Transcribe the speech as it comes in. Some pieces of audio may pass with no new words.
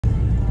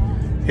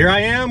Here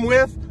I am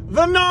with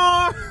the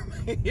Norm.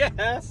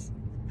 Yes.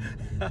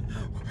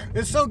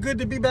 It's so good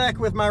to be back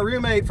with my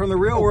roommate from the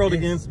real world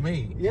again. It's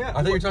me. Yeah. I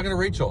thought you were talking to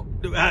Rachel.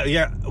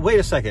 Yeah. Wait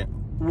a second.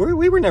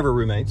 We were never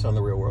roommates on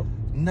the real world.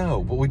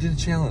 No, but we did a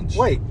challenge.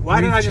 Wait,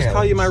 why didn't I just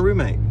call you my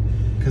roommate?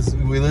 Because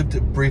we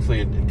lived briefly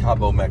in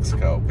Cabo,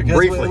 Mexico. Because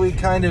briefly. We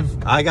kind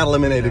of... I got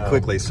eliminated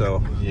quickly,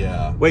 so...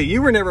 Yeah. Wait,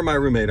 you were never my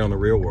roommate on the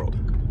real world.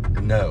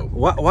 No.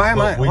 Why am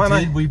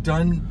I? We've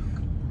done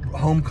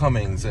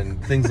homecomings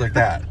and things like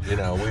that, you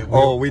know.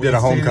 We did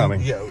a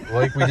homecoming. Yeah,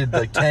 like we did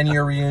like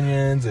 10-year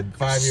reunions and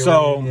 5-year reunions.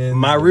 So,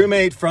 my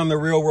roommate from the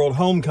real world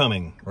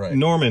homecoming, right.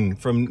 Norman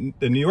from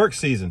the New York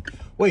season.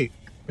 Wait,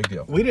 big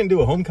deal. We didn't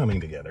do a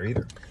homecoming together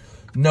either.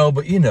 No,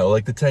 but you know,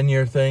 like the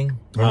 10-year thing.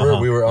 Remember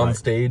we were on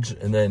stage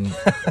and then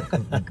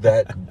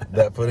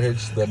that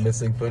footage, that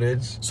missing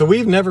footage. So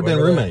we've never been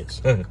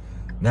roommates.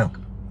 No.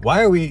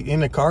 Why are we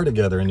in a car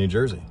together in New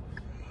Jersey?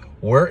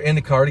 We're in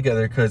the car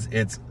together because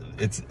it's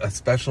a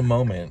special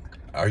moment.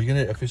 Are you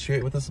gonna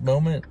officiate with this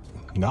moment?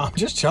 No, I'm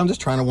just trying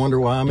to wonder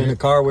why I'm in the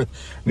car with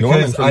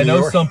Norman from I know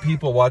New York. some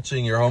people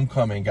watching your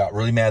homecoming got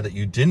really mad that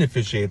you didn't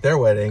officiate their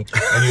wedding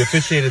and you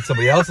officiated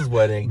somebody else's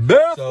wedding.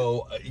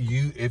 So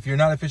if you're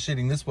not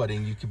officiating this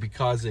wedding, you could be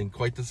causing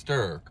quite the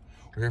stir.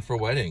 We're here for a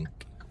wedding.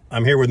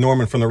 I'm here with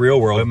Norman from the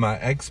real world. With my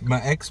ex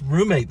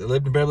roommate that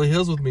lived in Beverly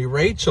Hills with me,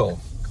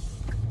 Rachel.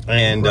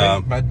 And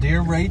my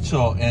dear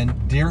Rachel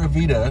and dear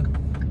Evita.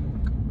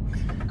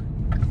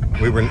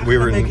 We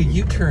were make a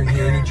U-turn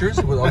here in New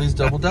Jersey with all these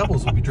double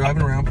doubles. We'll be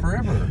driving around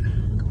forever.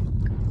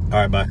 All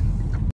right, bye.